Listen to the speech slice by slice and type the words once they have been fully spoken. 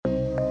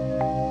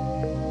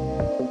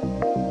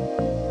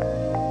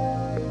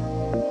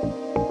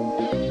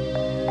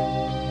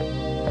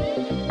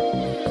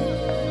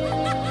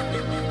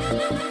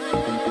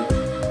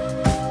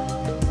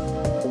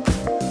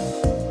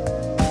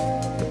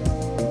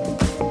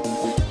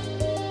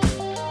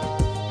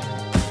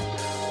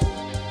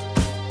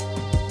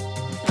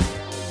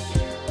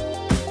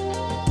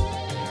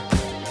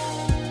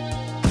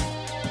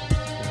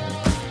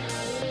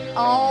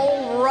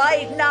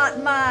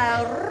not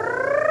my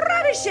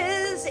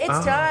radishes.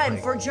 It's time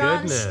for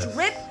John's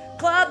Strip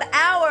Club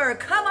Hour.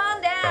 Come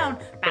on down.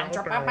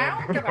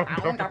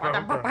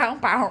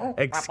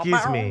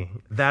 Excuse me.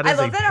 That I is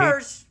love that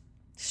our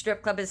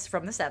strip club is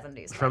from the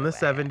 70s. From the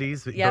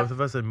 70s. Yep. Both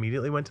of us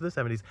immediately went to the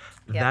 70s.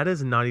 Yep. That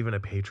is not even a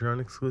Patreon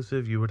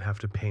exclusive. You would have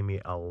to pay me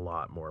a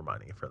lot more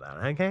money for that.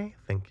 Okay?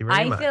 Thank you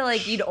very much. I feel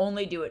like you'd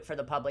only do it for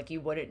the public.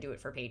 You wouldn't do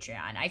it for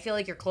Patreon. I feel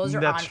like your clothes are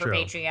That's on for true.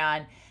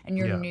 Patreon and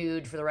you're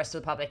nude for the rest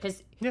of the public.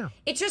 Because Yeah.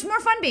 it's just more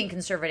fun being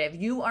conservative.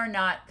 You are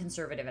not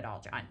conservative at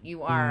all, John.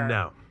 You are...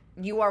 No.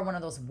 You are one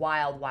of those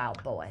wild,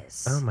 wild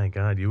boys. Oh my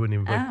God. You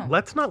wouldn't even... Oh.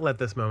 Let's not let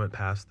this moment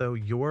pass, though.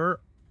 Your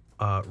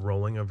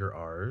rolling of your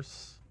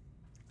R's...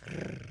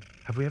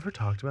 Have we ever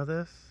talked about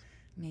this?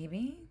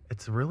 Maybe.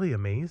 It's really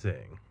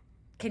amazing.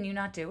 Can you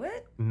not do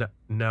it?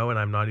 No, and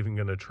I'm not even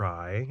going to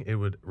try. It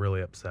would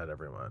really upset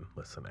everyone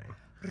listening.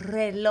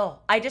 Reloj.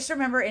 I just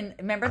remember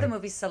the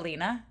movie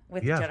Selena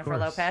with Jennifer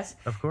Lopez?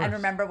 Of course. And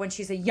remember when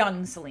she's a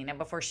young Selena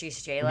before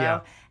she's J-Lo? Yeah.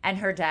 And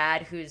her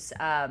dad, who's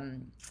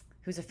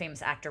a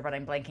famous actor, but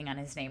I'm blanking on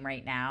his name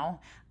right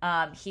now.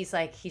 He's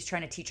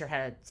trying to teach her how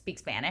to speak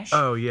Spanish.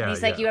 Oh, yeah. And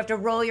he's like, you have to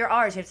roll your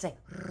R's. You have to say,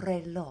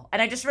 reloj.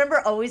 And I just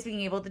remember always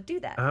being able to do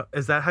that.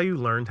 Is that how you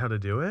learned how to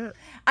do it?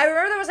 I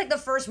remember that was like the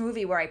first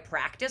movie where I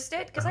practiced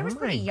it because I was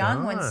pretty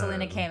young when God.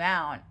 Selena came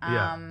out.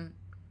 Yeah. And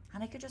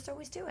I could just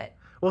always do it.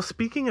 Well,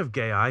 speaking of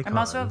gay icons... I'm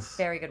also a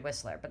very good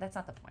whistler, but that's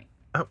not the point.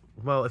 Oh,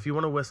 well, if you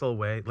want to whistle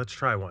away, let's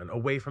try one.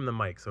 Away from the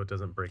mic so it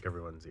doesn't break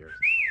everyone's ears.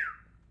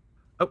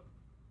 Oh,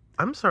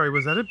 I'm sorry.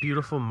 Was that a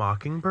beautiful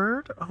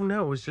mockingbird? Oh,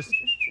 no. It was just...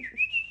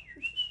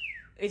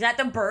 Is that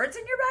the birds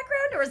in your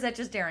background, or is that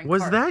just Darren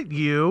Was Carter? that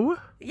you?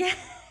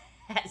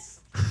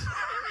 Yes.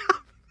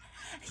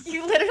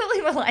 You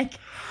literally were like,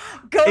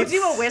 go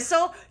do a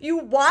whistle. You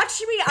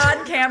watch me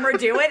on camera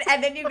do it,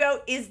 and then you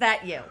go, is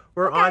that you?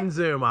 We're on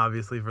Zoom,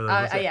 obviously, for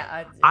those.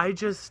 Yeah. I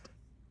just...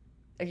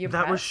 Are you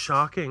That was impressed?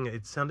 shocking.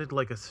 It sounded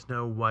like a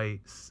Snow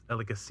White,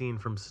 like a scene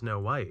from Snow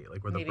White,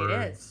 like where Maybe the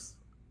birds. it is.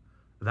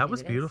 That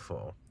was it is.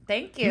 beautiful.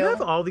 Thank you. You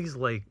have all these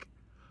like,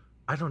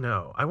 I don't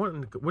know. I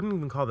wouldn't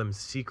even call them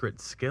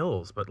secret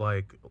skills, but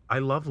like I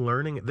love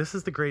learning. This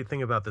is the great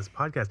thing about this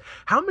podcast.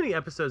 How many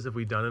episodes have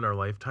we done in our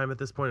lifetime at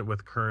this point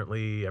with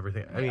currently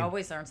everything? We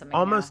always learn something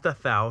almost new.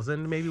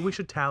 1,000. Maybe we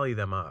should tally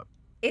them up.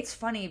 It's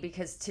funny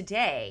because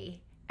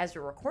today, as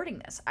we're recording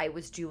this, I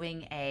was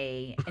doing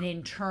an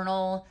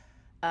internal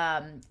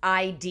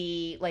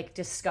ID like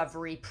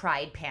discovery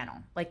pride panel.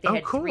 Like they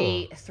had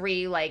cool.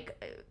 three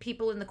like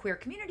people in the queer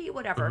community,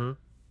 whatever. Mm-hmm.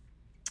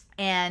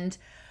 And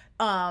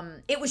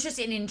it was just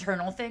an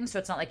internal thing, so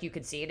it's not like you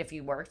could see it if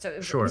you worked. So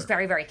it was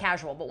very, very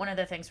casual. But one of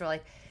the things were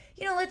like,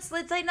 let's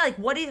like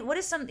what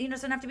is some, it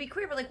doesn't have to be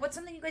queer, but like what's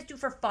something you guys do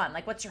for fun?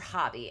 Like what's your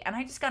hobby? And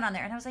I just got on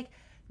there and I was like,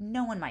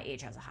 no one my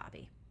age has a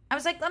hobby. I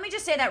was like, let me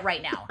just say that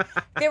right now.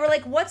 They were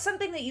like, what's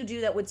something that you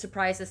do that would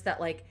surprise us that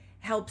like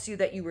helps you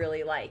that you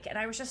really like? And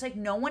I was just like,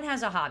 no one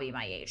has a hobby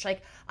my age.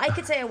 Like I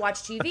could say I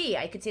watch TV.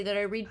 I could say that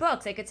I read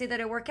books. I could say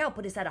that I work out.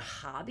 But is that a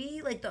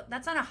hobby? Like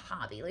that's not a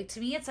hobby. Like to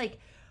me, it's like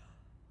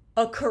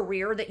a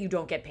career that you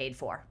don't get paid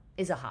for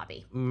is a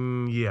hobby.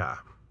 Yeah.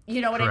 You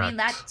know what I mean?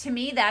 Correct. That to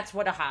me, that's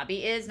what a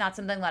hobby is, not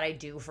something that I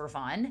do for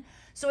fun.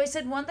 So I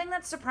said one thing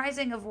that's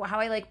surprising of how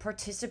I like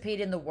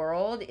participate in the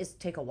world is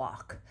take a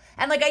walk.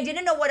 And like I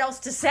didn't know what else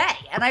to say.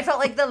 And I felt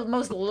like the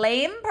most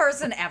lame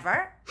person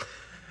ever.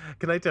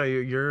 Can I tell you,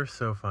 you're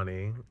so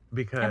funny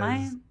because... Am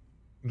I?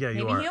 Yeah,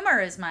 you Maybe are. humor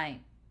is my...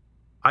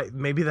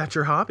 Maybe that's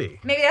your hobby.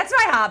 Maybe that's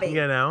my hobby.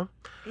 You know?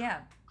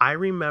 Yeah. I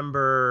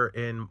remember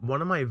in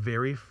one of my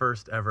very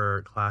first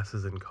ever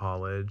classes in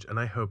college, and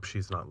I hope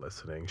she's not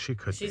listening. She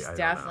could be. She's I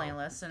definitely don't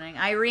know. listening.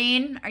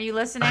 Irene, are you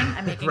listening?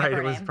 I'm making right, up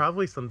her it was name.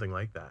 probably something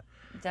like that.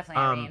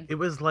 Definitely Irene. It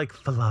was like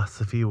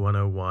philosophy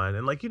 101.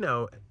 And like, you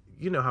know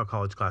how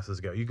college classes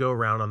go. You go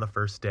around on the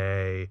first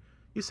day,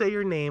 you say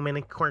your name and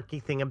a quirky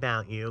thing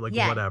about you, like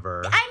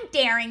whatever. I'm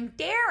Darren.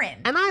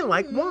 And I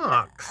like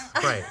walks.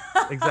 Right,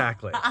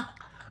 exactly.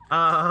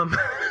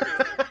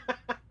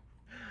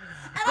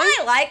 And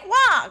I like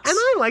walks. And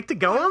I like to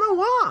go on a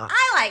walk.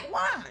 I like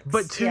walks.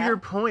 But to your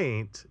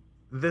point,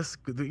 this,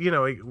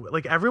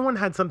 like everyone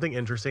had something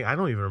interesting. I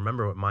don't even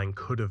remember what mine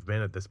could have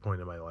been at this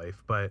point in my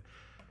life. But,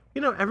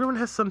 everyone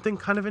has something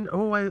kind of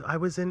I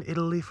was in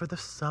Italy for the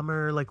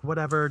summer, like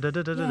whatever,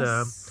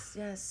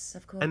 Yes,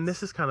 of course. And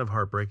this is kind of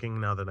heartbreaking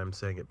now that I'm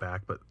saying it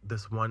back. But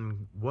this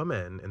one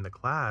woman in the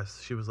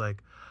class, she was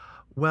like,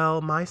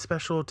 well, my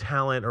special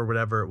talent or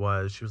whatever it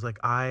was, she was like,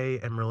 I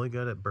am really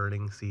good at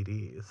burning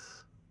CDs.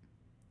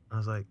 I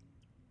was like,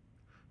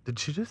 did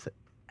she just...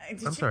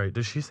 sorry,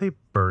 did she say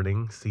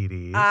burning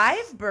CDs?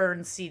 I've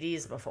burned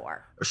CDs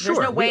before. Sure,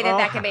 There's no way we all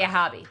that can be a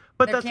hobby.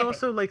 But that's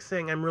also like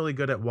saying I'm really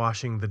good at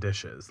washing the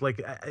dishes.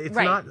 Like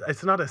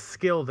it's not a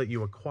skill that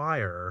you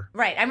acquire.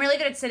 Right. I'm really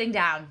good at sitting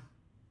down.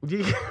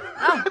 Yeah.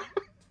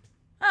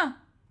 Oh.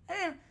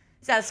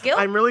 Is that a skill?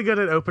 I'm really good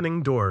at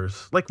opening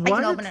doors. Like what?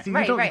 can open it. You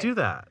Right, don't right. do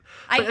that.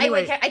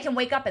 I can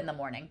wake up in the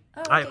morning.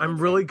 Oh, okay, I'm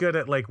really good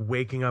at like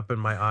waking up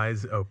and my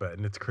eyes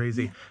open. It's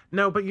crazy.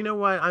 No, but you know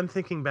what? I'm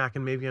thinking back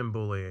and maybe I'm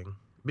bullying.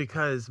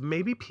 because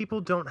maybe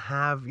people don't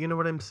have, you know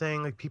what I'm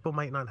saying? Like, people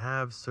might not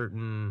have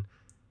certain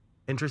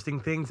interesting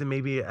things, and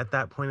maybe at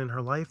that point in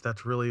her life,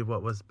 that's really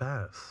what was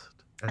best.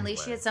 At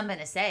least she had something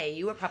to say.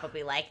 You were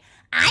probably like,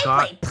 I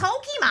play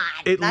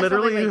Pokemon. That's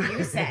literally, probably what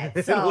you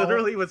said. So. It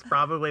literally was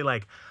probably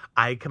like,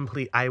 I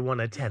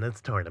won a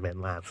tennis tournament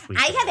last week.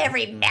 I have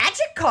every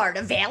magic card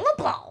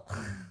available.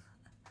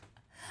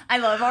 I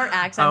love our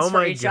accents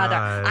for each other.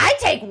 I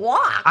take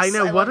walks. I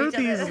know. What are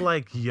these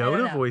like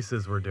Yoda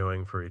voices we're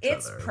doing for each other?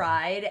 It's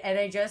pride. And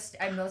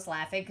I'm most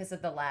laughing because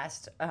of the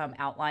last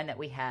outline that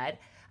we had.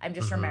 I'm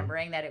just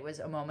remembering that it was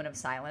a moment of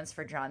silence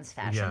for John's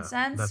fashion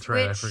sense. That's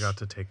right. I forgot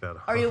to take that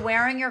off. Are you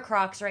wearing your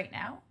Crocs right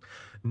now?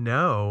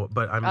 No,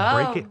 but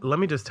I'm breaking. Let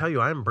me just tell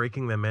you, I'm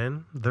breaking them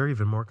in. They're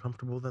even more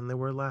comfortable than they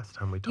were last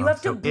time we talked. You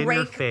have to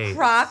break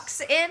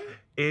Crocs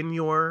in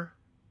your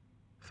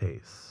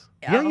face.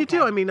 Yeah, you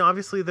do. I mean,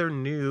 obviously they're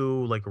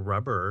new, like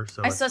rubber.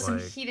 So I saw some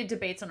heated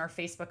debates on our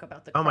Facebook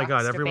about the Crocs. Oh my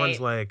God, everyone's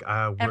debate.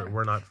 like,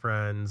 we're not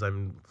friends.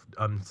 I'm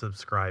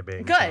unsubscribing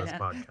to this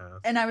podcast.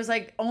 And I was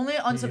like, only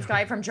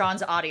unsubscribe from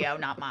John's audio,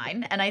 not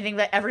mine. And I think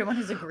that everyone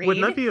has agreed.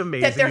 Wouldn't that be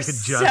amazing? You could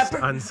just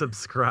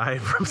unsubscribe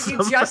from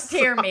someone. You just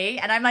hear me,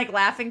 and I'm like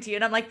laughing to you,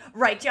 and I'm like,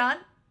 right, John?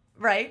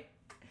 Right?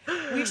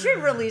 We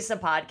should release a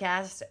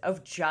podcast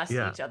of just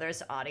each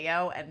other's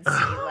audio and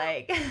see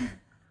like...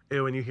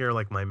 Ew, when you hear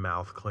like my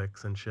mouth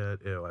clicks and shit,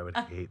 ew, I would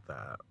hate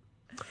that.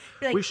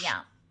 Like,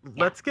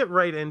 Let's get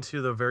right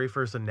into the very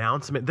first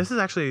announcement. This is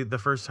actually the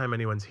first time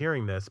anyone's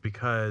hearing this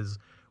because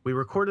we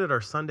recorded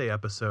our Sunday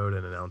episode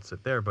and announced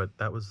it there, but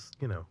that was,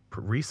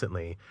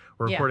 recently.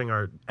 We're recording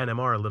our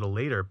NMR a little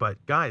later.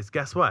 But guys,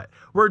 guess what?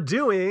 We're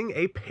doing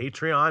a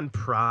Patreon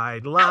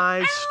Pride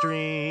live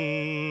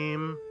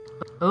stream.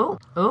 Oh.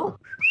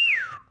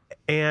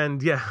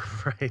 And yeah,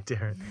 right,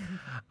 Darren.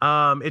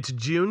 It's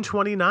June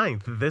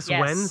 29th, this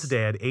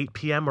Wednesday at 8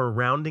 p.m. We're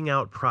rounding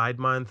out Pride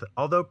Month.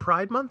 Although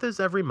Pride Month is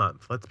every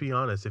month, let's be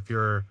honest. If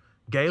you're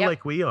gay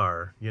like we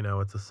are,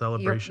 it's a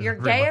celebration. You're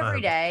gay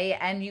every day,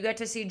 and you get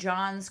to see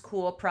John's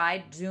cool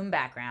Pride Zoom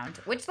background,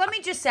 which let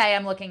me just say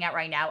I'm looking at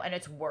right now, and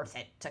it's worth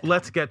it.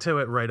 Let's get to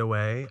it right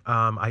away.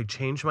 I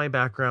changed my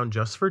background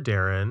just for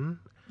Darren.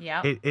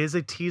 Yeah. It is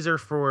a teaser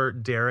for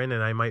Darren,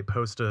 and I might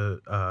post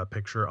a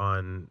picture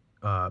on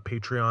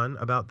Patreon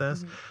about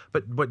this.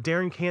 But what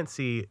Darren can't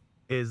see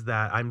is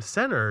that I'm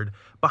centered.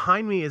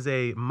 Behind me is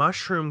a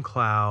mushroom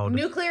cloud.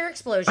 Nuclear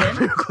explosion.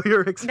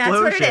 That's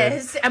what it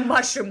is. A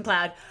mushroom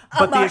cloud.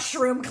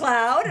 Mushroom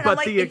cloud. And I'm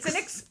like, it's an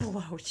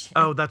explosion.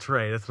 Oh, that's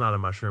right. It's not a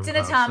mushroom cloud.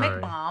 It's an atomic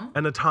bomb.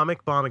 An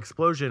atomic bomb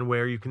explosion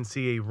where you can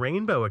see a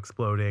rainbow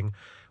exploding.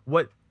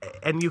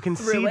 And you can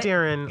see,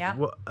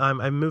 Darren,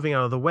 I'm moving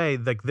out of the way.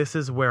 Like, this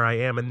is where I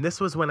am. And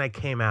this was when I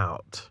came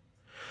out.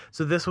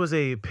 So this was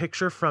a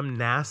picture from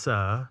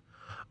NASA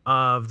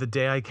of the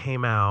day I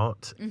came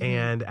out.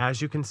 And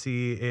as you can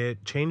see,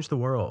 it changed the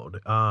world.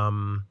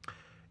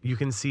 You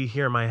can see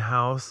here my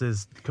house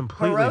is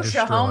completely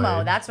destroyed.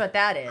 Homo, that's what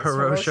that is.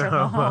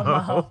 Hiroshima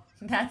Homo.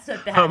 That's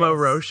what that Homo is.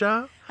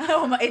 Rosha?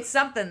 It's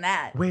something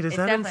that. Wait, is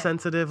that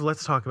insensitive?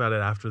 Let's talk about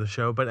it after the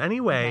show. But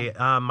anyway,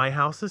 my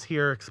house is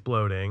here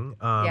exploding.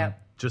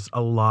 Just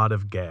a lot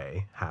of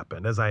gay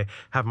happened as I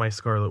have my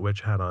Scarlet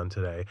Witch hat on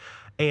today.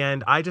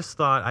 And I just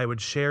thought I would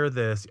share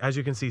this. As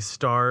you can see,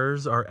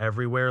 stars are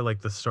everywhere.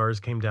 Like the stars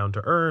came down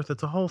to Earth.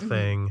 It's a whole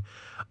thing.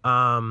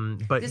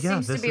 But this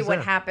seems to be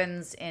what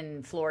happens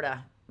in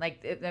Florida.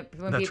 Like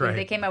when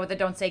they came out with the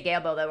 "Don't Say Gay"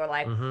 bill, they were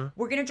like,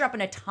 "We're gonna drop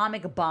an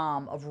atomic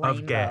bomb of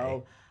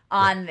rainbow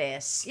on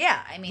this."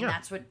 Yeah, I mean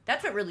that's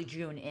what really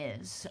June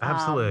is.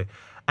 Absolutely.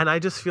 And I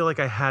just feel like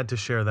I had to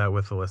share that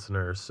with the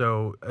listeners.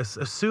 So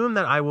assume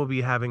that I will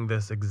be having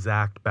this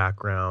exact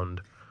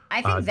background.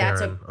 I think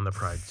that's Darren, on the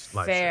Pride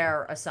live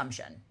fair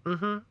assumption.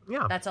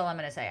 Yeah. That's all I'm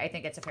going to say. I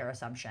think it's a fair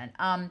assumption.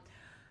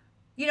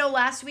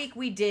 Last week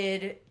we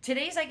did,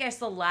 today's, I guess,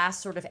 the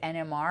last sort of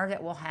NMR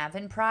that we'll have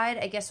in Pride.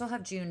 I guess we'll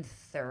have June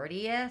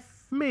 30th.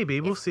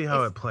 Maybe. We'll see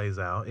how it plays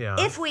out. Yeah.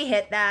 If we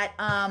hit that,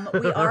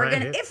 we are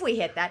going to, if we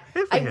hit that.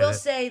 I will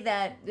say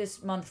that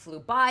this month flew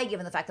by,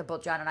 given the fact that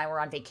both John and I were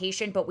on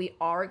vacation, but we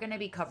are going to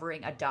be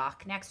covering a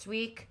doc next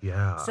week.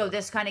 Yeah. So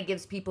this kind of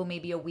gives people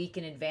maybe a week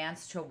in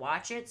advance to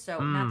watch it. So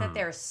not that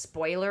there's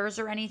spoilers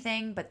or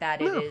anything, but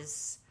that it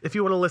is. If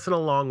you want to listen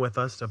along with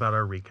us about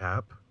our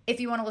recap. If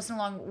you want to listen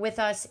along with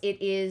us,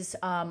 it is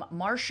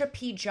Marsha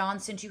P.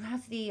 Johnson. Do you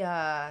have the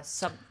I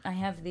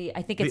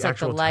think it's the like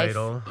actual the life.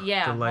 Title.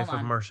 Yeah, The Life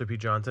of Marsha P.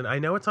 Johnson. I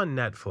know it's on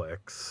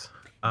Netflix.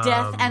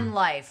 Death and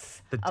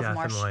Life. The Death and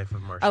Life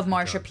of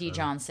Marsha P.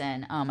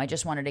 Johnson. I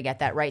just wanted to get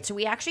that right. So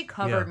we actually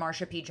covered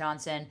Marsha P.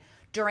 Johnson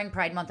during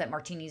Pride Month at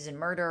Martinis and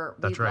Murder.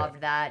 We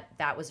loved that.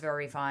 That was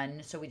very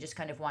fun. So we just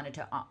kind of wanted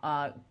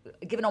to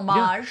give an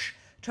homage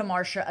to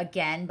Marsha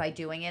again by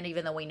doing it,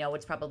 even though we know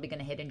it's probably going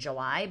to hit in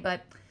July.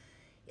 But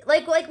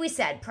like we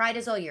said, Pride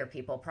is all year,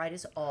 people. Pride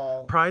is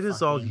all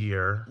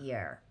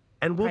year.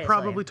 And we'll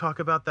probably talk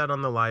about that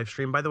on the live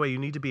stream. By the way, you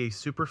need to be a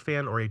super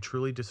fan or a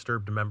truly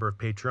disturbed member of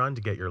Patreon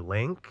to get your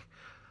link.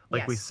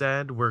 Like we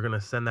said, we're going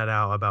to send that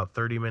out about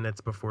 30 minutes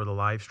before the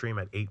live stream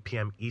at 8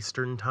 p.m.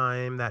 Eastern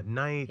time that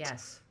night.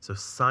 Yes. So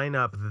sign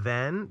up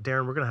then.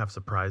 Darren, we're going to have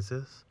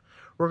surprises.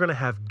 We're going to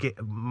have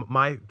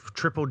my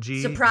Triple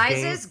G.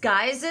 Surprises,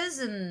 guises,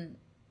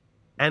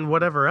 and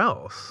whatever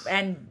else.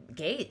 And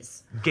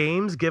gays.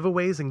 Games,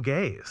 giveaways, and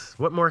gays.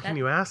 What more can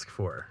you ask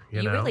for?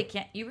 You know?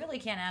 You really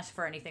can't ask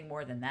for anything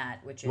more than that,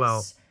 which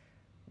is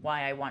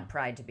why I want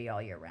Pride to be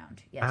all year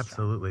round. Yes,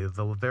 absolutely. John.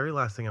 The very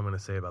last thing I'm going to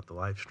say about the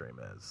live stream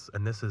is,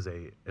 and this is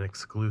an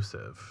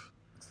exclusive.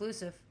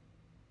 Exclusive.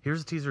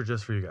 Here's a teaser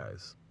just for you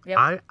guys.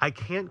 Yep. I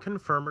can't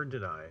confirm or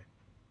deny,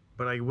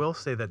 but I will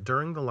say that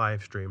during the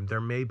live stream,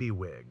 there may be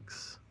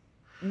wigs.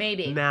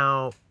 Maybe.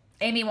 Now,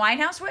 Amy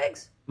Winehouse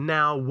wigs?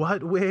 Now,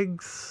 what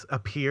wigs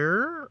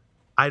appear,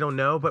 I don't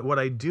know, but what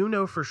I do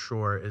know for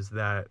sure is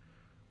that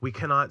we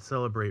cannot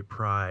celebrate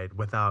Pride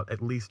without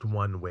at least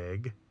one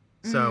wig.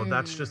 So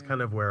that's just kind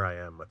of where I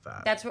am with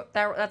that. That's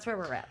where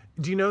we're at.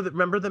 Do you know that?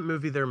 Remember that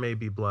movie There May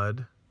Be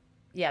Blood?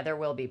 Yeah, there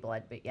will be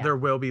blood, but yeah. There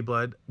will be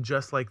blood.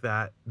 Just like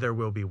that, there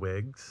will be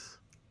wigs.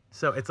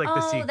 So it's like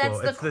the sequel. That's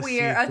it's the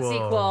queer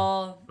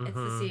sequel. Mm-hmm. It's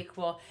the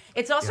sequel.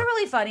 It's also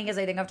really funny because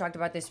I think I've talked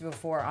about this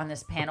before on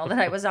this panel that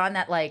I was on,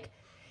 that like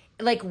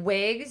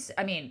wigs,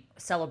 I mean,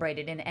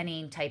 celebrated in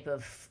any type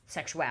of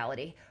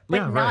sexuality,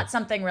 but not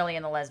something really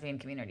in the lesbian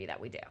community that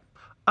we do.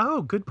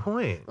 Oh, good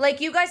point. Like,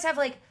 you guys have,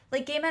 like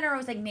gay men are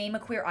always like, name a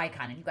queer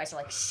icon. And you guys are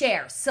like,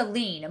 Cher,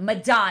 Celine,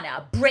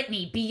 Madonna,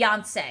 Britney,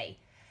 Beyonce.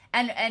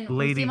 And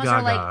Lady females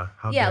Gaga.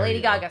 are like, Lady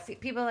you. Gaga.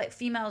 People like,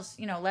 females,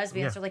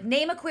 lesbians are like,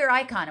 name a queer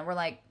icon. And we're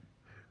like,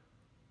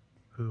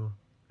 who?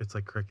 It's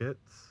like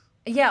crickets.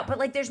 Yeah, but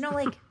like, there's no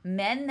like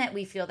men that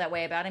we feel that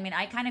way about. I mean,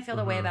 I kind of feel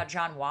the way about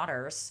John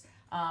Waters.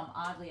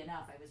 Oddly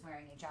enough, I was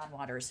wearing a John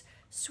Waters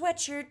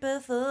sweatshirt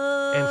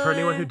before. And for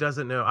anyone who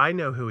doesn't know, I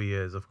know who he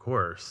is, of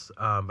course.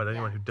 But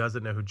anyone who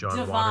doesn't know who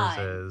John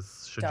Waters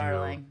is, should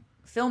you?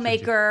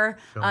 Filmmaker.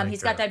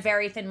 He's got that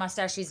very thin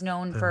mustache. He's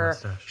known for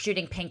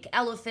shooting Pink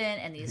Elephant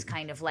and these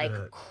kind of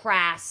like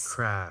crass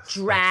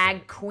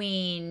drag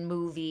queen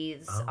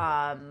movies.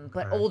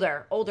 But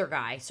older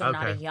guy, so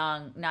not a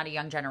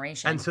young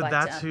generation. And so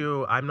that's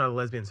who I'm not a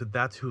lesbian. So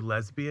that's who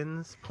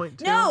lesbians point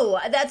to. No,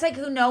 that's like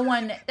who no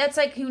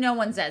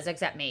one says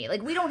except me.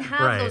 Like, we don't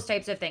have those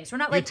types of things. We're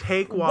not like, you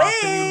take walks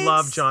and you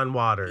love John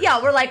Waters.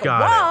 Yeah, we're like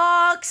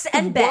walks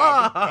and bed.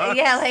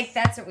 Yeah, like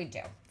that's what we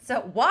do. So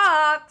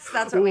walks,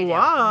 that's what we do.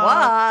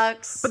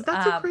 Walks. But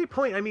that's a great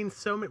point. I mean,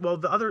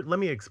 let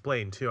me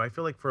explain too. I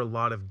feel like for a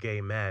lot of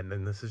gay men,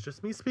 and this is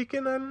just me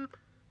speaking on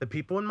the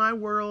people in my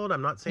world.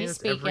 I'm not saying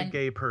it's every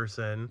gay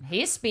person.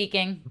 He's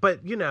speaking.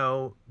 But,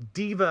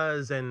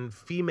 divas and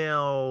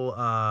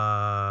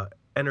female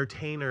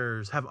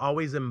entertainers have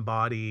always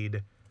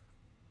embodied,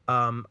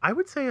 I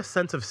would say, a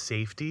sense of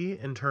safety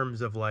in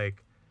terms of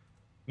like,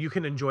 you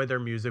can enjoy their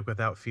music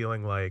without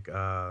feeling like,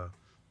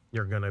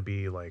 you're going to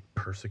be like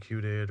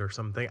persecuted or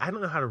something. I don't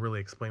know how to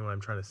really explain what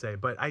I'm trying to say,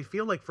 but I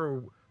feel like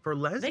for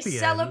lesbians, they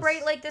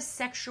celebrate like the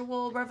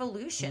sexual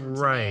revolution.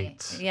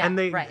 Right. Yeah.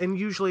 And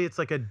usually it's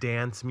like a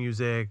dance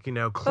music,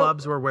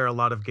 clubs were where a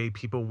lot of gay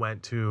people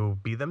went to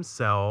be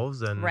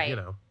themselves and,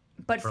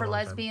 But for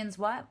lesbians,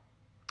 what?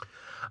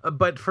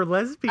 But for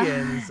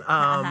lesbians,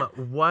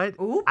 what?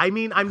 Ooh. I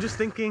mean, I'm just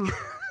thinking.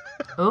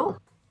 Oh.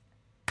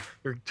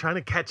 You're trying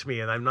to catch me,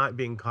 and I'm not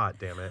being caught,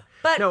 damn it.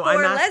 But no,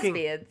 I'm asking,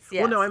 lesbians,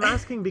 yes. Well, no, I'm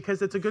asking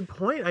because it's a good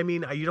point. I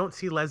mean, you don't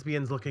see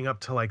lesbians looking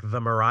up to, like,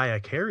 the Mariah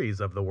Careys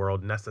of the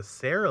world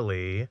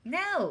necessarily.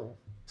 No.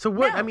 So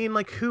what, I mean,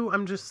 like, who,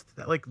 I'm just,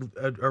 like,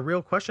 a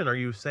real question. Are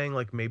you saying,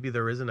 like, maybe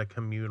there isn't a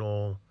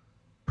communal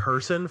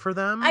person for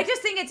them? I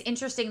just think it's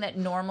interesting that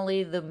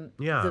normally the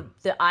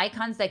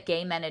icons that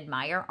gay men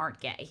admire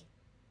aren't gay.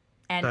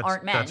 And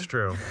aren't men. That's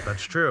true.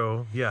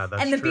 Yeah,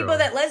 that's true. And the people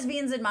that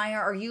lesbians admire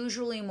are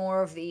usually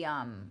more of the,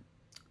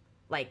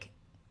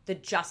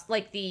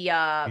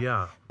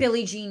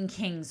 Billie Jean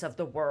Kings of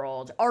the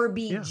world,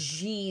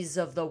 RBGs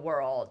of the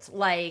world,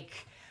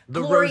 like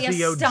the Gloria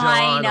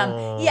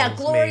Steinem. Yeah,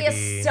 Gloria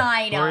maybe.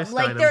 Steinem.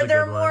 Like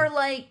they're more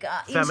like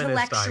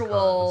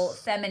intellectual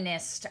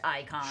feminist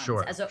icons.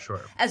 Sure.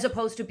 As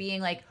opposed to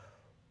being like,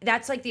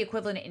 that's like the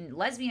equivalent in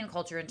lesbian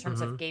culture in terms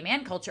of gay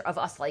man culture of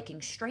us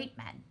liking straight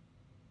men.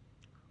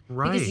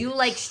 Right. Because you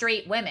like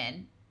straight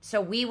women, so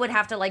we would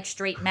have to like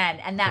straight men,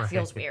 and that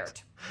feels weird.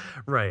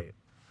 Right.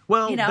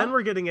 Well, then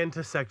we're getting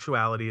into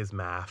sexuality as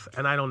math,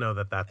 and I don't know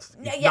that that's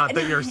not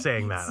that you're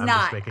saying that. I'm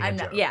just making a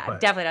joke. Yeah, I'm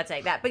definitely not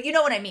saying that. But you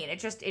know what I mean.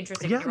 It's just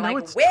interesting. Yeah, you're like,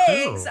 wigs.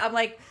 True. I'm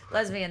like,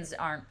 lesbians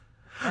aren't.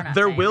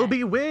 There will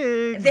be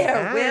wigs.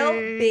 There will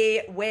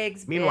be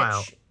wigs.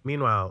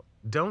 Meanwhile,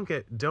 don't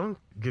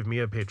give me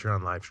a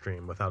Patreon live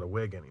stream without a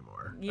wig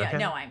anymore. Yeah, okay?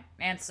 no,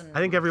 and some. I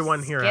think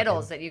everyone here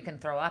Skittles that you can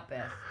throw up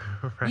in.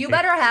 Right. You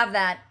better have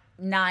that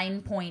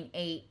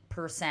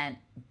 9.8%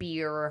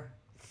 beer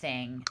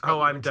thing.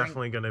 I'm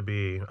definitely gonna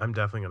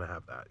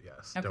have that.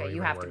 Yes. Okay,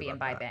 you have to be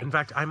imbibing. In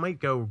fact, I might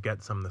go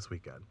get some this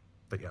weekend.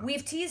 But yeah.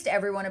 We've teased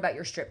everyone about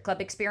your strip club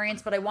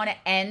experience, but I want to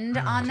end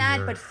on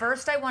that. But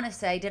first, I want to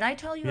say, did I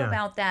tell you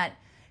about that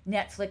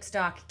Netflix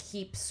doc,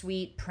 Keep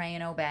Sweet, Pray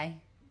and Obey?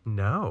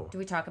 No. Did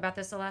we talk about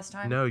this the last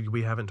time? No,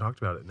 we haven't talked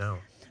about it, no.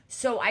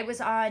 So I was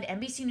on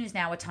NBC News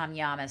Now with Tom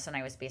Yamas, and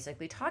I was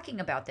basically talking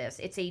about this.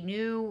 It's a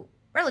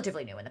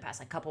relatively new in the past,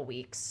 like, couple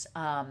weeks,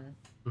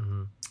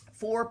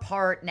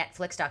 4-part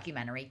Netflix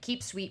documentary,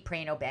 Keep Sweet,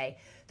 Pray and Obey.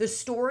 The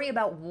story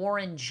about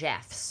Warren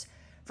Jeffs.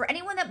 For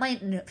anyone that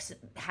might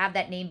have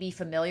that name be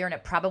familiar, and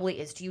it probably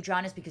is to you,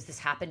 John, is because this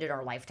happened in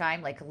our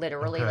lifetime. Like,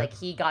 literally, like,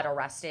 he got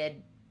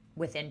arrested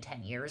within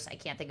 10 years. I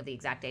can't think of the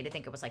exact date. I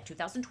think it was like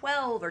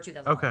 2012 or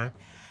 2011. Okay.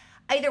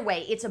 Either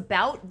way, it's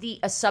about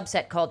a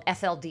subset called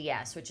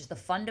FLDS, which is the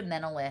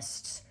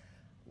Fundamentalist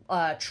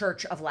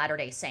Church of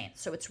Latter-day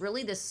Saints. So it's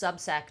really this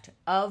subsect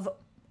of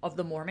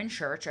the Mormon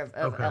Church, of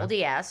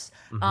LDS,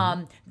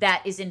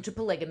 that is into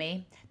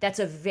polygamy. That's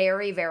a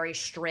very, very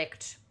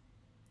strict...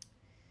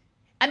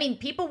 I mean,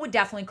 people would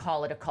definitely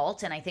call it a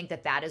cult, and I think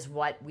that is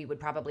what we would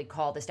probably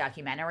call this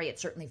documentary. It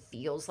certainly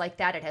feels like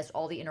that. It has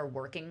all the inner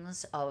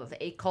workings of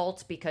a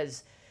cult,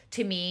 because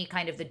to me,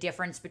 kind of the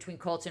difference between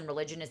cults and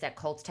religion is that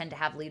cults tend to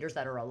have leaders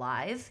that are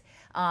alive.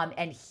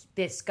 And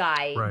this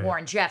guy,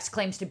 Warren Jeffs,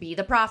 claims to be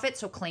the prophet,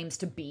 so claims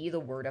to be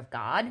the word of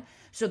God.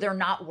 So they're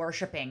not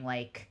worshiping,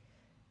 like,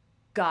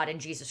 God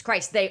and Jesus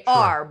Christ. They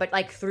are, but,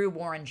 like, through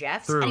Warren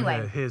Jeffs. Through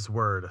anyway, his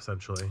word,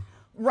 essentially.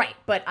 Right,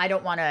 but I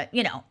don't want to,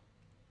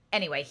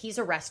 Anyway, he's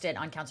arrested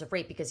on counts of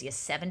rape because he has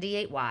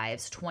 78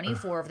 wives.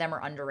 24 of them are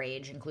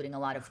underage, including a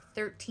lot of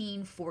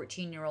 13,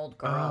 14-year-old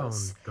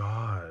girls. Oh,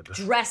 God.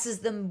 Dresses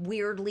them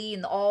weirdly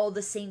in all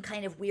the same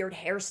kind of weird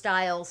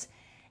hairstyles.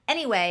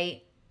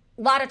 Anyway,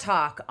 a lot of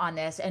talk on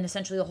this, and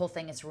essentially the whole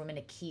thing is for women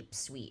to keep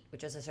sweet,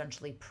 which is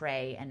essentially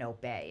pray and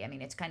obey. I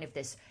mean, it's kind of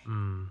this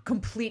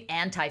complete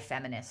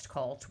anti-feminist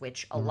cult,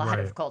 which a lot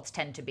of cults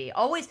tend to be.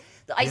 Always,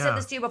 I said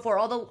this to you before,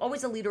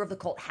 always the leader of the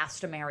cult has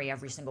to marry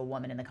every single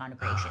woman in the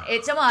congregation.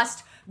 It's a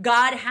must.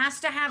 God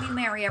has to have you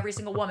marry every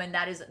single woman.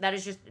 That's Isn't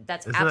absolutely...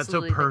 that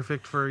so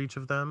perfect for each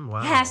of them?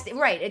 Wow.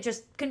 Right. It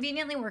just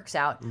conveniently works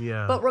out.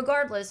 Yeah. But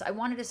regardless, I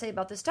wanted to say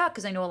about this talk,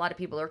 because I know a lot of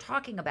people are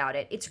talking about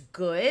it. It's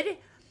good.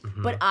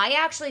 But I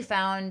actually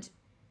found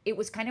it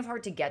was kind of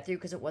hard to get through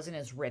because it wasn't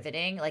as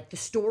riveting. Like, the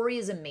story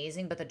is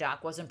amazing, but the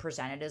doc wasn't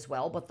presented as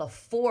well. But the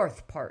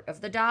fourth part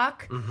of the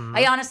doc,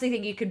 I honestly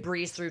think you could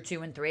breeze through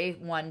 2 and 3.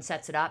 1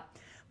 sets it up.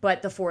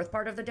 But the fourth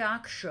part of the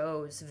doc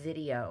shows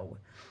video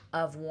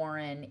of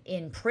Warren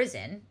in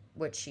prison,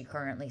 which he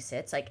currently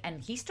sits. And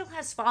he still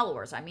has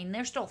followers. I mean,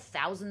 there's still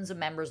thousands of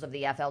members of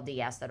the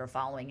FLDS that are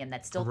following him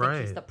that still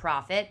think he's the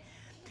prophet.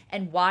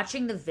 And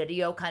watching the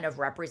video kind of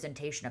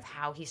representation of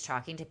how he's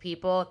talking to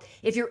people,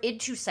 if you're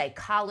into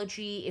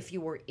psychology, if you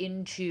were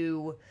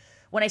into,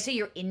 when I say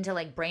you're into,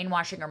 like,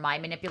 brainwashing or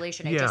mind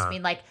manipulation, I just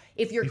mean, like,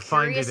 if you're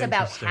curious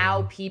about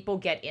how people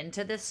get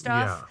into this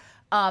stuff,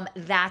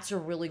 that's a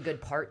really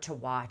good part to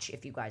watch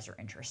if you guys are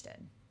interested.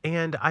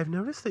 And I've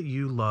noticed that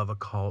you love a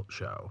cult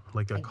show,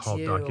 like a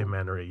cult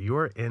documentary.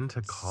 You're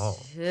into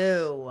cults.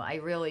 I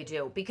really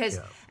do. Because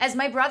as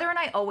my brother and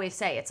I always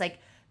say, it's like,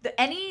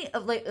 any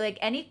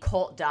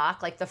cult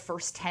doc, like the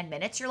first 10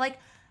 minutes, you're like,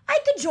 I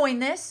could join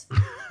this.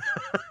 Like,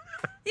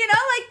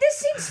 this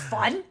seems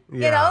fun.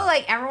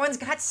 Like, everyone's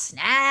got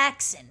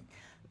snacks and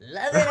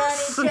loving on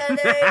each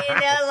other,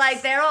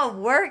 like, they're all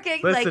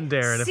working. Listen,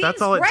 like, Darren, if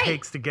that's all it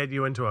takes to get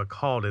you into a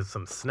cult is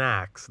some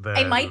snacks, then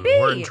it might be.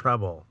 We're in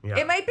trouble. Yeah.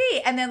 It might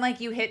be. And then,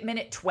 like, you hit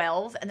minute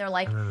 12, and they're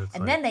like,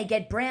 and then they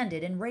get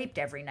branded and raped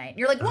every night. And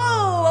you're like,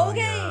 whoa,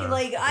 okay.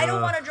 Like, I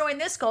don't want to join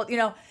this cult,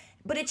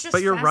 But it's just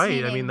But you're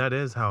right. I mean, that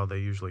is how they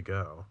usually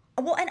go.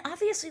 Well, and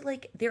obviously,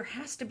 like, there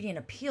has to be an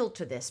appeal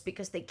to this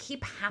because they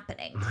keep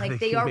happening. Like,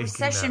 they are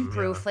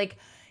recession-proof. Like,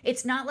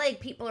 it's not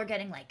like people are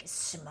getting, like,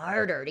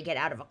 smarter to get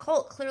out of a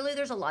cult. Clearly,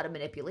 there's a lot of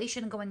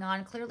manipulation going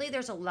on. Clearly,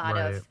 there's a lot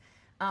of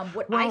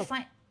I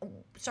find...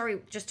 Sorry,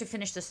 just to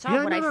finish this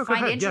thought, I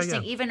find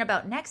interesting even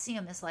about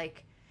NXIVM is,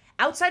 like,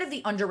 outside of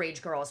the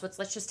underage girls,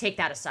 let's just take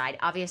that aside.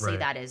 Obviously,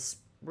 that is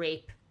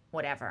rape,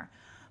 whatever.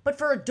 But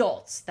for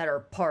adults that are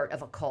part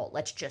of a cult,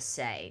 let's just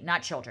say,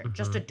 not children,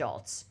 just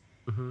adults,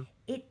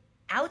 it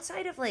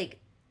outside of, like,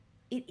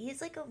 it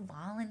is like a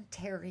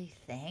voluntary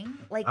thing.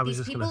 Like,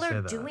 these people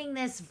are doing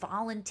this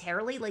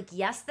voluntarily. Like,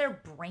 yes,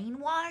 they're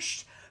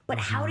brainwashed, but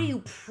how do you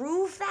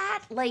prove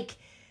that? Like,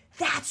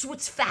 that's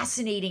what's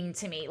fascinating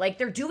to me. Like,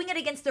 they're doing it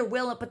against their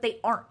will, but they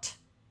aren't.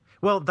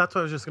 Well, that's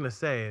what I was just going to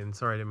say, and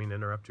sorry, I didn't mean to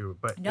interrupt you,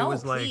 but no, it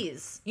was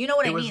please. You know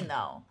what I mean,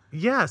 though.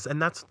 Yes,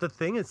 and that's the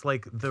thing. It's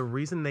like the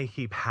reason they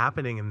keep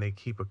happening and they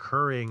keep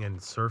occurring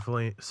and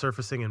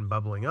surfacing and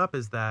bubbling up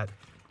is that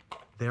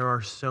there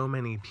are so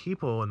many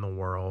people in the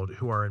world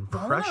who are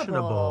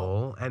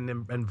impressionable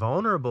and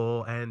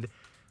vulnerable and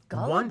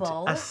want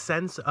a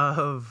sense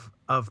of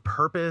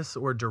purpose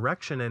or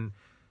direction, and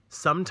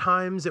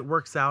sometimes it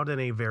works out in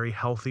a very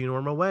healthy,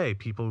 normal way.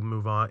 People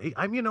move on.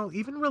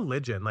 Even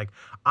religion. Like,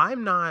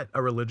 I'm not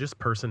a religious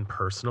person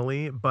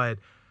personally, but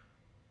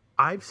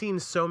I've seen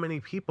so many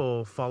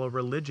people follow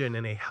religion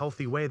in a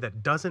healthy way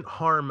that doesn't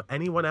harm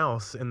anyone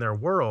else in their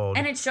world.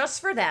 And it's just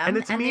for them. And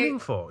it's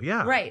meaningful,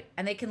 yeah. Right.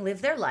 And they can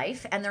live their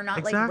life, and they're not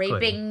Exactly.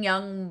 like raping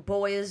young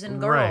boys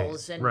and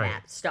girls and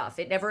that stuff.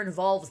 It never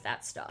involves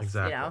that stuff.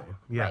 Exactly. You know?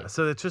 Yeah. Right.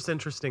 So it's just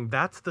interesting.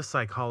 That's the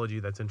psychology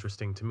that's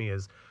interesting to me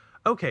is,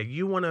 okay,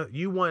 you want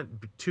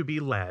to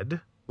be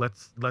led.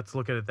 Let's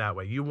look at it that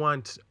way. You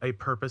want a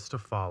purpose to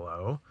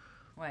follow.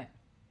 Right.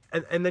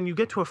 And then you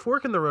get to a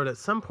fork in the road at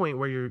some point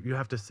where you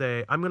have to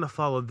say, I'm going to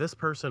follow this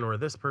person or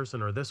this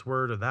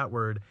word or that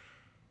word.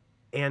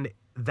 And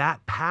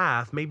that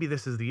path, maybe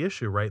this is the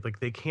issue, right? Like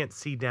they can't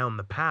see down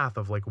the path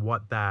of like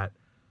what that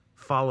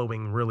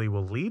following really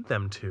will lead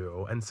them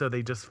to. And so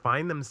they just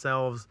find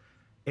themselves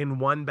in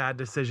one bad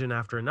decision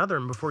after another.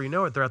 And before you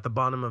know it, they're at the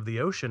bottom of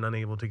the ocean,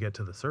 unable to get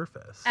to the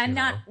surface. And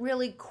not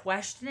really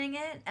questioning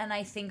it. And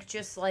I think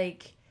just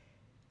like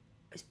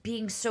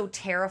being so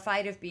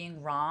terrified of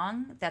being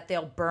wrong that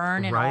they'll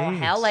burn in all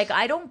hell. Like,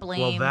 I don't blame...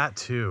 Well, that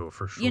too,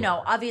 for sure. You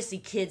know, obviously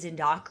kids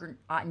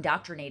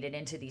indoctrinated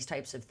into these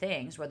types of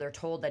things where they're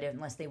told that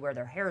unless they wear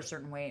their hair a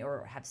certain way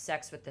or have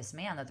sex with this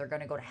man that they're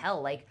going to go to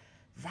hell. Like,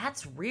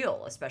 that's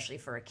real, especially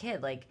for a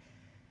kid. Like,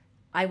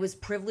 I was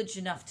privileged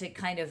enough to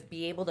kind of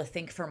be able to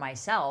think for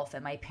myself,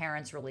 and my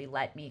parents really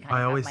let me kind of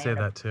I always have say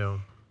my that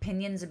too.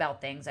 Opinions about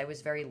things. I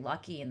was very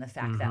lucky in the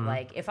fact that,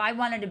 like, if I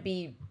wanted to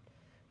be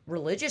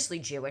religiously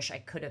Jewish, I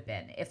could have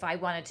been. If I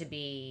wanted to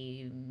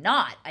be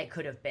not, I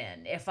could have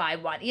been. If I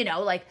want, you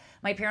know, like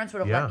my parents would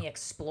have let me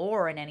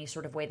explore in any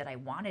sort of way that I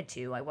wanted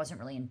to. I wasn't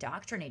really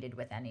indoctrinated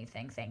with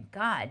anything, thank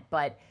God.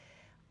 But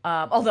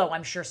although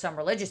I'm sure some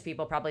religious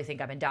people probably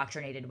think I'm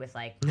indoctrinated with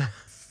like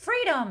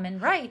freedom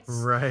and rights.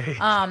 Right.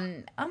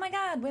 Oh my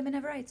God, women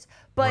have rights.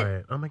 But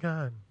right. Oh my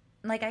God.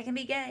 Like I can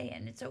be gay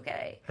and it's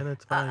okay. And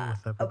it's fine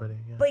with everybody.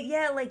 Yeah. But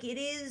yeah, like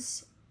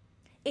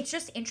it's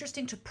just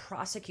interesting to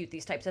prosecute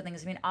these types of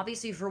things. I mean,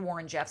 obviously for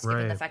Warren Jeffs,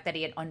 given the fact that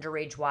he had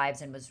underage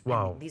wives and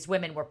and these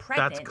women were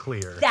pregnant. That's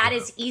clear. That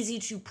is easy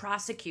to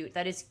prosecute.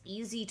 That is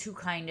easy to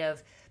kind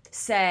of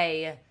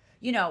say,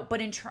 you know,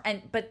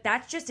 but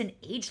that's just an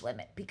age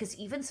limit because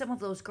even some of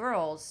those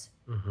girls,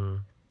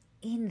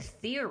 in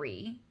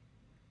theory,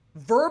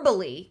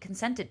 verbally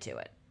consented to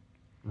it.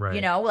 Right.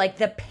 You know, like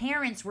the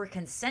parents were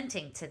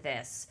consenting to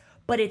this,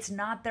 but it's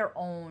not their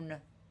own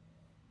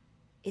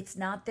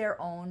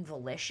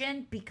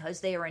volition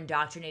because they are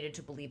indoctrinated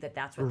to believe that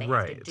that's what they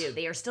have to do.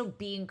 They are still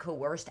being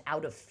coerced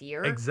out of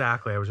fear.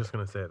 Exactly. I was just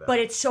going to say that. But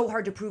it's so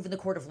hard to prove in the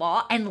court of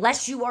law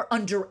unless you are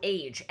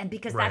underage. And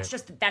because that's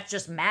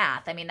just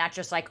math. I mean, that's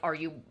just like, are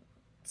you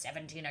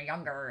 17 or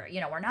younger,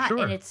 you know, or not? Sure.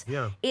 And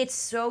it's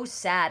so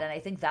sad. And I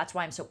think that's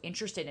why I'm so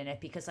interested in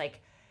it because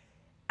like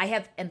I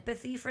have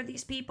empathy for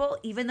these people,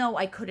 even though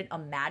I couldn't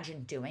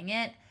imagine doing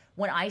it.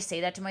 When I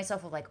say that to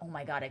myself of like, oh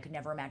my God, I could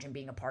never imagine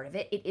being a part of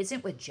it. It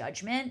isn't with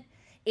judgment.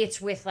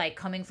 It's with like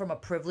coming from a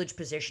privileged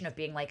position of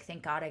being like,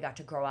 thank God I got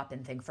to grow up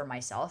and think for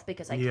myself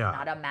because I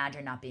cannot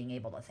imagine not being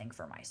able to think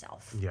for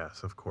myself.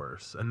 Yes, of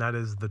course. And that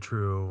is the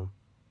true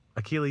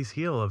Achilles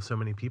heel of so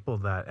many people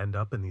that end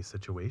up in these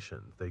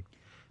situations.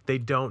 They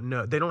don't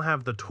know. They don't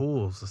have the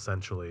tools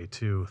essentially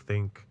to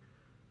think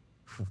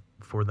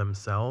for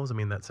themselves. I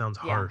mean, that sounds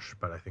harsh,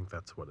 but I think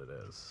that's what it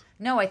is.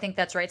 No, I think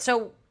that's right.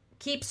 So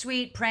Keep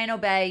Sweet, Pray and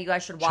Obey. You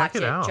guys should watch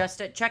it. Just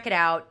to check it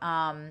out.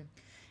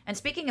 And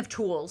speaking of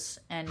tools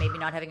and maybe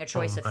not having a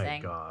choice of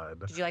thing.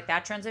 God. Did you like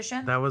that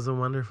transition? That was a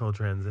wonderful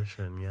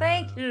transition. Yeah.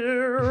 Thank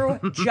you.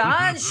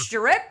 John's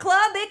Strip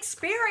Club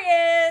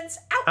Experience.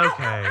 Ow,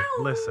 okay, ow, ow,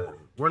 ow. Listen.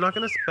 We're not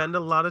going to spend a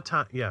lot of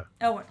time. Yeah.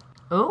 Oh.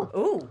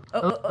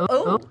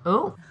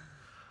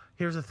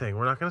 Here's the thing.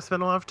 We're not going to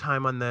spend a lot of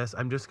time on this.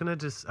 I'm just going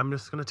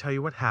to tell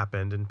you what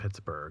happened in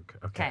Pittsburgh.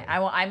 Okay.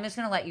 I'm just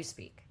going to let you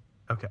speak.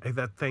 Okay.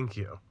 Thank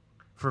you.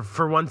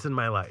 For once in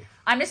my life.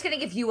 I'm just going to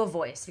give you a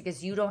voice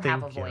because you don't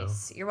have a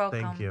voice. You're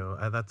welcome. Thank you.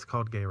 That's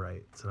called gay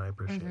rights, and I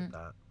appreciate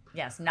that.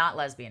 Yes, not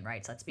lesbian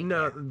rights. Let's be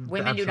clear.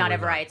 Women do not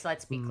have rights.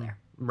 Let's be clear.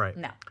 Right.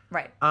 No.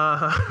 Right.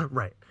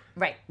 Right.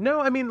 Right. No,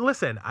 I mean,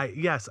 listen.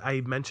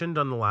 I mentioned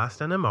on the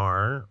last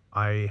NMR,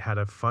 I had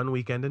a fun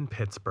weekend in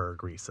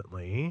Pittsburgh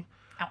recently.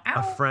 Ow, ow.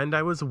 A friend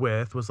I was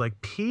with was like,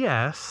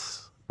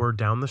 P.S. We're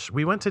down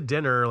we went to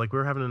dinner. Like we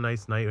were having a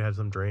nice night. We had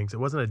some drinks. It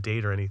wasn't a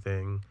date or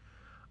anything.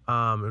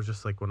 It was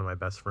just like one of my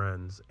best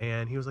friends.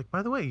 And he was like,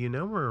 by the way, you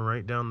know, we're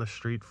right down the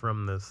street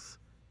from this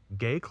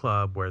gay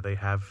club where they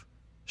have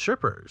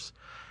strippers.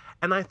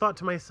 And I thought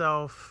to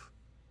myself,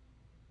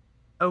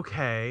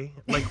 okay,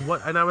 like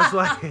what? And I was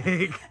like,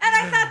 and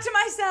I thought to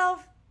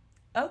myself,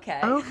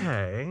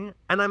 okay.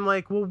 And I'm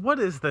like, well, what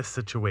is this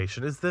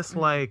situation? Is this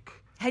like...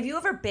 Have you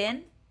ever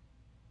been?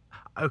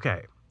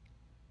 Okay.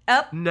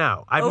 Up?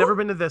 No, I've never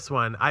been to this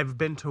one. I've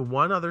been to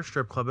one other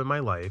strip club in my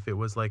life. It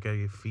was like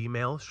a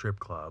female strip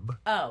club.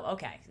 Oh,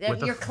 okay.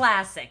 You're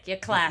classic. You're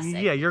classic.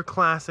 Yeah, your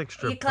classic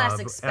strip club. Your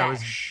classic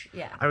special.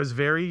 Yeah. I was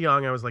very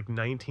young. I was like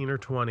 19 or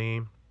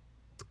 20.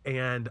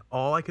 And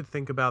all I could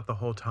think about the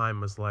whole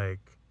time was like,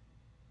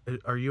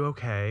 are you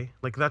okay?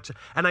 Like that's,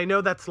 and I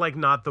know that's like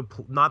not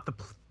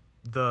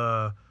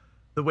the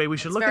the way we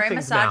should look at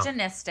things now. It's very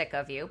misogynistic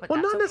of you, but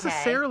well, that's not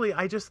necessarily.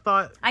 I just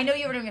thought... I know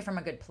you were doing it from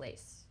a good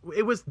place.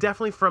 It was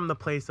definitely from the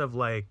place of,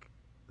 like,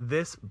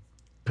 this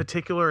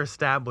particular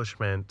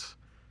establishment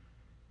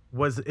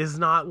is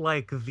not,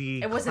 like,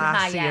 the it wasn't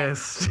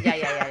classiest. High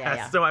end.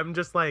 Yeah. So I'm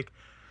just like...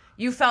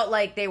 You felt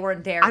like they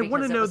weren't there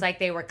because it was like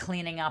they were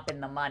cleaning up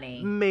in the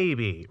money.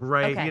 Maybe,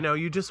 right? Okay. You know,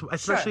 you just,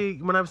 especially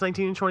when I was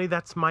 19 and 20,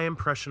 that's my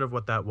impression of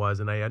what that was,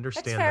 and I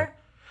understand that.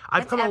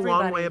 I've come a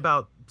long way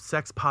about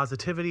sex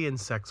positivity and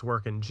sex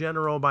work in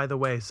general, by the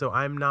way, so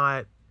I'm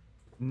not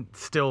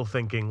still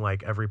thinking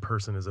like every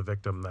person is a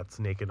victim that's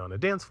naked on a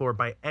dance floor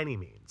by any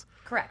means.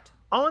 Correct.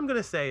 All I'm going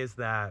to say is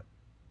that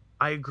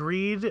I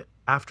agreed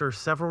after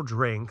several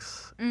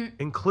drinks,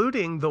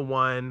 including the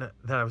one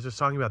that I was just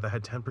talking about that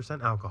had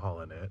 10%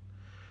 alcohol in it,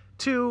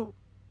 to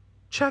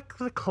check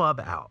the club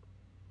out.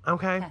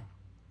 Okay?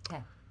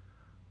 Okay.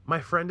 My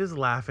friend is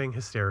laughing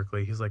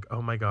hysterically. He's like,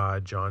 "Oh my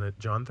God,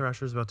 John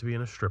Thrasher's about to be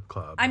in a strip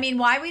club." I mean,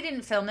 why we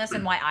didn't film this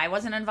and why I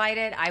wasn't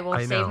invited, I will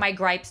save my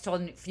gripes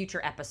till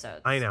future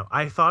episodes. I know.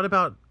 I thought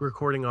about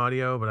recording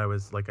audio, but I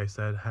was, like I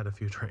said, had a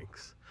few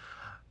drinks.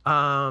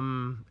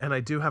 And I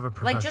do have a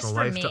professional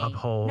life to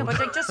uphold. No, but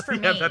like just for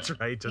me. Yeah, that's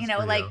right. Just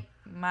for like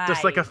you. My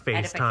just like a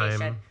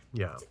FaceTime.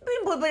 Yeah.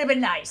 It would have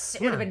been nice.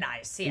 It would have been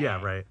nice. Yeah,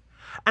 right.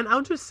 And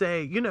I'll just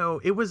say, you know,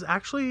 it was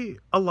actually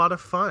a lot of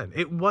fun.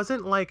 It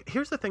wasn't like,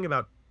 here's the thing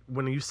about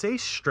when you say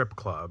strip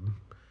club,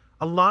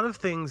 a lot of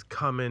things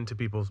come into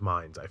people's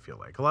minds, I feel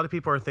like. A lot of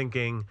people are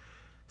thinking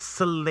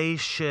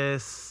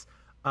salacious,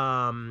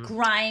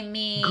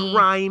 grimy,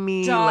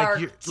 dark,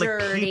 dirty.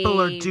 Like people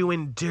are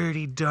doing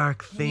dirty,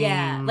 dark things.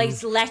 Yeah,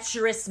 like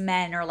lecherous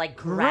men are like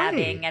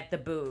grabbing at the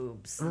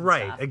boobs.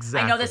 Right, stuff.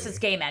 exactly. I know this is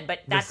gay men, but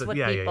that's what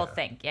people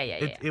think.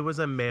 Yeah. It was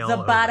a male.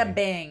 The bada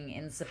bing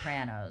in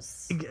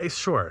Sopranos.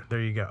 Sure,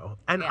 there you go.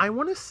 And I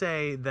want to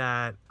say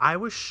that I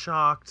was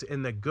shocked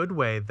in the good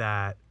way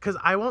that, because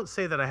I won't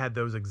say that I had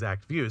those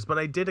exact views, but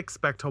I did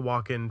expect to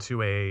walk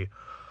into a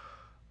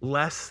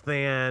less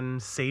than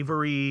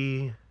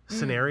savory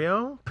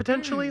scenario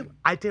potentially.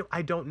 I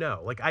don't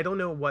know, like I don't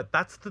know what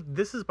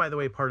this is, by the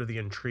way, part of the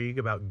intrigue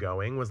about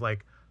going was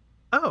like,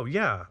 oh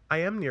yeah, I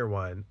am near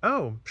one.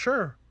 Oh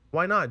sure,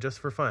 why not, just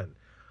for fun.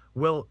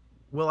 Will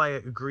I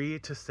agree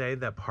to say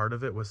that part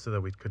of it was so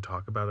that we could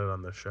talk about it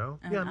on the show?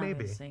 Yeah,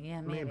 maybe.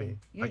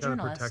 You're a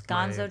journalist.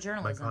 Gonzo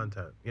journalism. My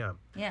content.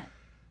 Yeah.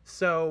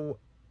 So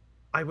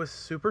I was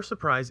super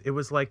surprised. It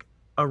was like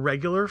a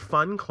regular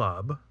fun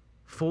club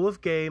full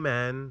of gay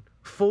men,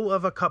 full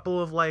of a couple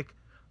of like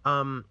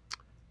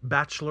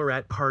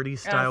bachelorette party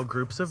style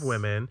groups of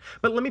women.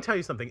 But let me tell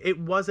you something. It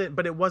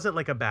wasn't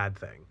like a bad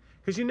thing.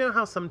 Because you know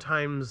how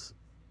sometimes,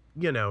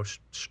 you know,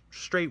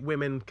 straight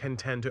women can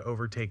tend to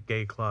overtake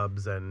gay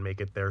clubs and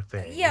make it their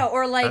thing. Yeah,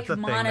 or like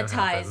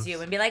monetize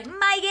you and be like,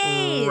 my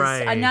gays.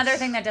 Right. Another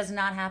thing that does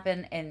not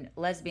happen in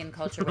lesbian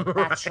culture with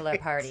bachelor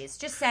parties.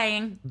 Just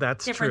saying.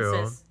 That's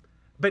differences. True.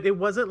 But it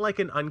wasn't like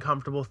an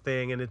uncomfortable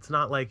thing, and it's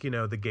not like, you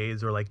know, the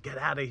gays were like, get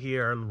out of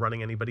here and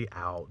running anybody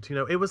out. You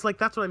know, it was like,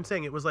 that's what I'm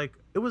saying. It was like,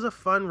 it was a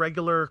fun,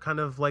 regular kind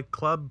of like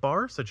club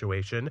bar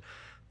situation.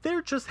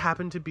 There just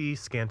happened to be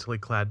scantily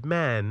clad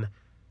men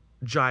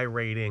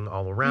gyrating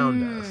all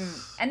around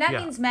us. And that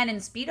means men in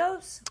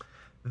Speedos?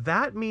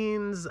 That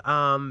means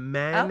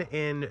men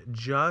in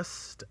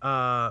just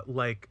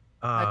like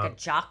a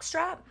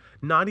jockstrap?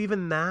 Not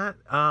even that.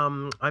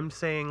 I'm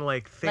saying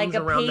like things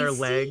like around their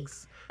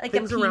legs. Like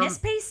things a penis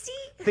pasty?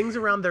 Things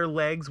around their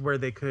legs where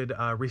they could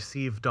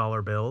receive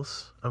dollar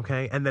bills,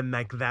 okay? And then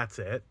like that's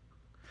it.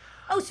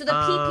 Oh, so the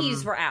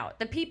PPs were out.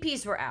 The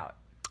PPs were out.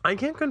 I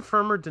can't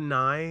confirm or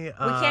deny. We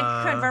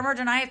can't confirm or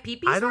deny if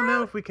PPs were out? I don't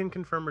know if we can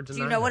confirm or deny.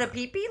 Do you know what a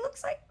PP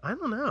looks like? I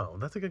don't know.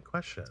 That's a good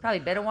question. It's probably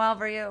been a while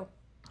for you.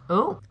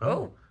 Oh,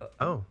 wow.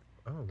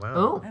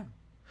 Oh.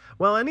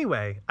 Well,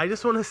 anyway, I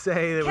just want to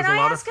say it was a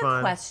lot of fun. Can I ask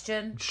a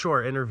question?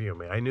 Sure, interview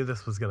me. I knew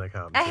this was going to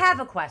come. I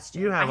have a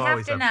question. You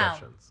always have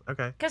questions.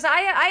 Okay. Because I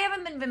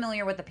haven't been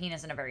familiar with the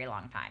penis in a very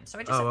long time, so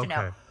I just have to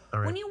know.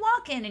 Right. When you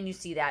walk in and you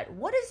see that,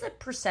 what is the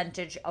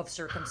percentage of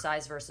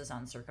circumcised versus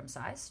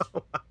uncircumcised?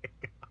 Oh my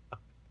God.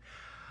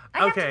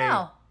 I have to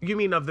know. You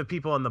mean of the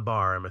people in the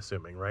bar, I'm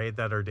assuming, right?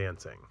 That are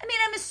dancing. I mean,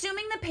 I'm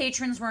assuming the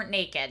patrons weren't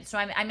naked. So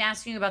I'm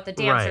asking you about the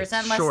dancers.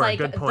 Right. Unless sure, like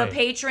the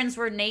patrons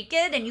were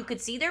naked and you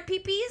could see their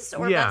peepees,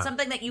 or that's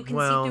something that you can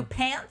see through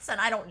pants,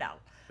 and I don't know.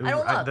 I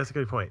don't know. That's a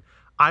good point.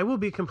 I will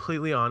be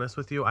completely honest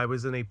with you. I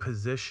was in a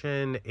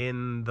position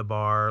in the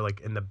bar,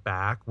 like in the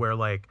back, where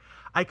like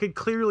I could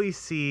clearly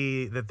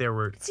see that there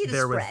was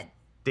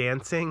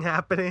dancing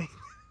happening.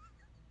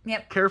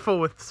 Yep. Careful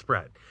with the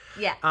spread.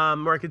 Yeah.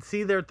 Where I could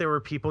see that there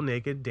were people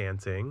naked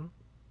dancing,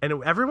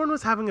 and everyone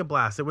was having a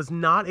blast. It was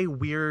not a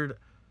weird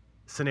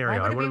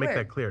scenario. I want to make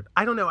that clear.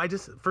 I don't know. I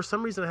just, for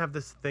some reason, I have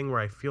this thing where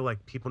I feel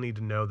like people need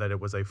to know that it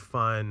was a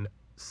fun,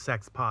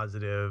 sex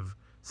positive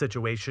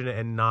situation,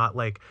 and not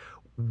like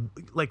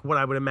what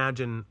I would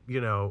imagine, you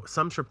know,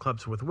 some strip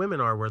clubs with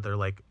women are, where they're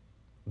like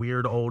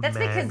weird old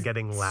men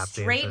getting lap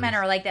dances. Straight men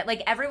are like that.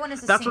 Like everyone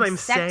is the That's same what I'm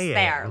sex saying.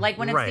 there. Like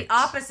when it's the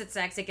opposite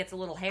sex, it gets a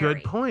little hairy.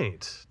 Good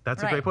point.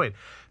 That's a great point.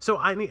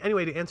 So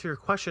anyway, to answer your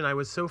question, I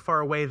was so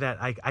far away that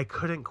I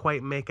couldn't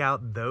quite make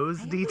out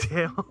those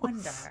details.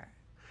 Wonder.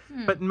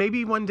 But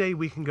maybe one day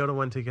we can go to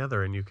one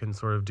together and you can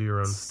sort of do your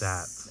own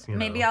stats.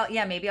 Maybe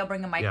I'll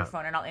bring a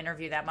microphone and I'll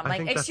interview them. I'm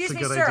like, excuse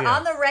me, sir, idea.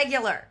 on the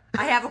regular,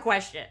 I have a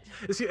question.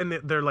 And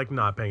they're like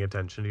not paying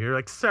attention to you. You're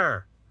like,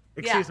 sir,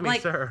 excuse me,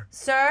 like, sir.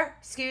 Sir,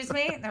 excuse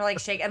me. And they're like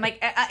shaking. I'm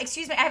like,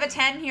 excuse me, I have a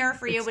 10 here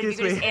for you. But if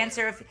you could just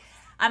answer if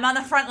I'm on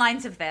the front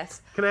lines of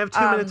this. Can I have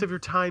 2 minutes of your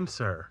time,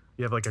 sir?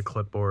 You have like a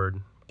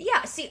clipboard.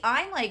 Yeah, see,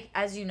 I'm like,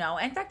 as you know,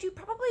 in fact, you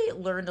probably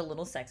learned a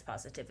little sex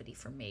positivity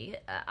from me.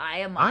 I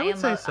am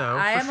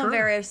a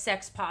very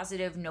sex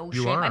positive, no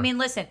shame. I mean,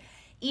 listen,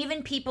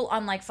 even people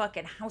on like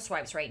fucking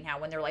Housewives right now,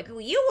 when they're like, oh,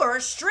 you were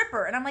a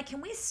stripper. And I'm like, can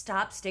we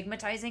stop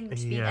stigmatizing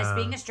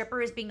being a stripper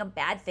as being a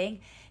bad thing?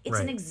 It's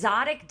an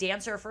exotic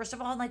dancer, first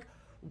of all. And like,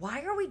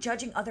 why are we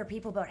judging other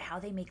people about how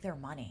they make their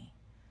money?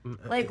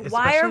 Like,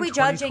 why are we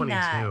judging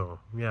that?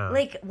 Yeah.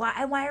 Like,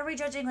 why are we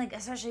judging, like,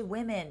 especially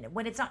women,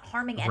 when it's not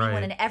harming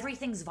anyone and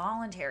everything's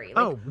voluntary?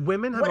 Like,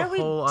 women have a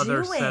whole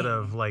other set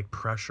of, like,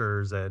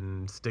 pressures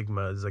and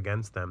stigmas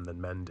against them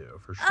than men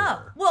do, for sure.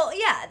 Oh, well,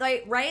 yeah,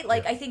 like, right?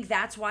 Like, I think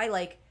that's why,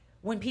 like,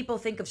 when people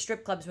think of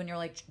strip clubs, when you're,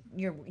 like,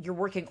 you're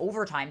working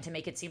overtime to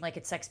make it seem like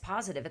it's sex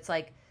positive, it's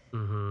like,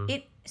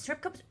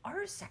 strip clubs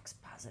are sex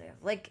positive.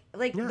 Like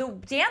the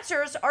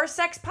dancers are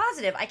sex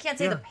positive. I can't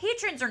say the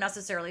patrons are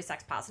necessarily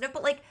sex positive,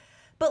 but like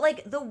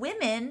the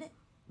women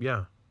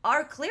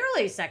are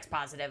clearly sex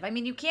positive. I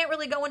mean, you can't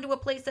really go into a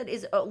place that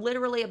is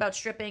literally about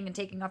stripping and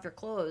taking off your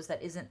clothes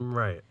that isn't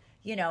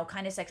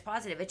kind of sex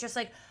positive. It's just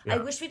like, I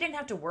wish we didn't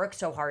have to work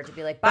so hard to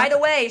be like, by the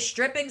way,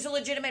 stripping's a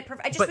legitimate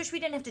I just wish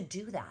we didn't have to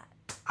do that.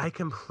 I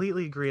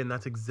completely agree, and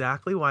that's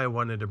exactly why I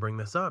wanted to bring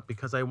this up,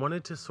 because I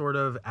wanted to sort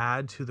of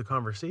add to the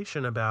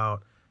conversation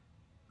about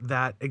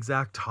that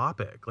exact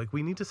topic. Like,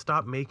 we need to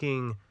stop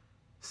making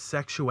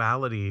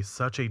sexuality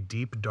such a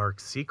deep, dark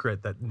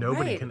secret that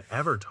nobody can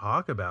ever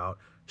talk about,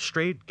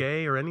 straight,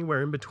 gay, or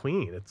anywhere in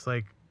between. It's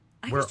like,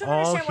 we're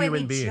all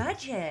human beings.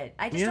 Judge it.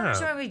 I just don't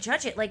understand why we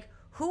judge it. Like,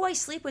 who I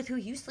sleep with, who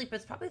you sleep with,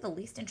 is probably the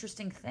least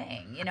interesting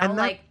thing, you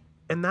know?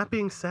 And that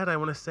being said, I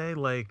want to say,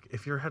 like,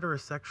 if you're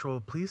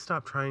heterosexual, please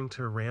stop trying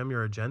to ram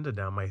your agenda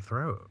down my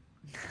throat.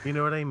 You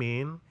know what I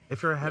mean?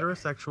 If you're a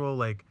heterosexual,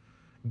 like,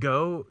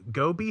 go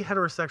be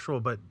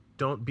heterosexual, but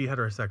don't be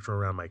heterosexual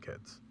around my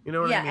kids. You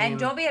know what I mean? Yeah, and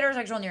don't be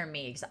heterosexual near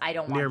me, because I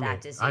don't want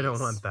that disease. I don't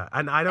want that.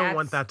 And I don't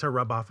want that to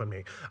rub off on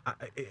me.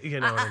 You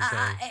know what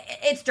I'm saying?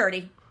 It's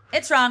dirty.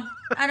 It's wrong.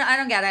 I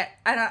don't get it.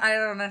 I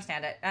don't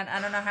understand it. And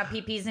I don't know how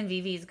PPs and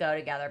VVs go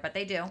together, but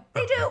they do.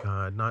 They do. Oh my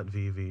God, not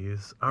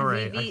VVs. All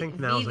right, I think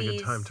now's a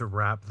good time to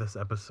wrap this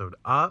episode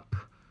up.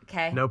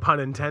 Okay. No pun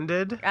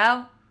intended.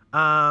 Oh.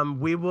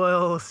 We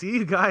will see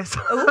you guys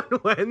on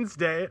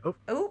Wednesday.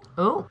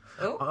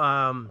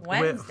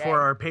 Wednesday.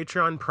 For our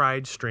Patreon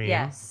Pride stream.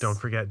 Yes. Don't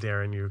forget,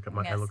 Darren.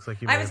 It looks like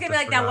you. I was gonna be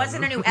like, that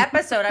wasn't a new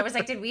episode. I was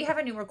like, did we have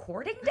a new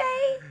recording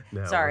day?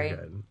 No, sorry. We're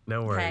good.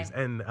 No worries.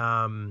 Okay. And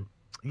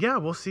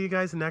we'll see you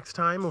guys next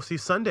time. We'll see you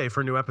Sunday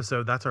for a new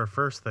episode. That's our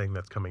first thing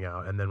that's coming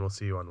out, and then we'll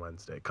see you on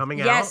Wednesday. Coming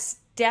out.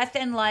 Yes, Death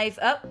and Life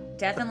of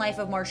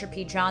Marsha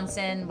P.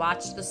 Johnson.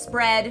 Watch the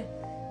spread.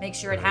 Make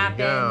sure it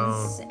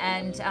happens.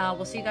 And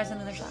we'll see you guys on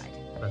the other side.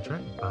 That's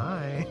right.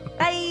 Bye.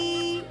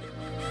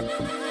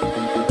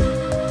 Bye.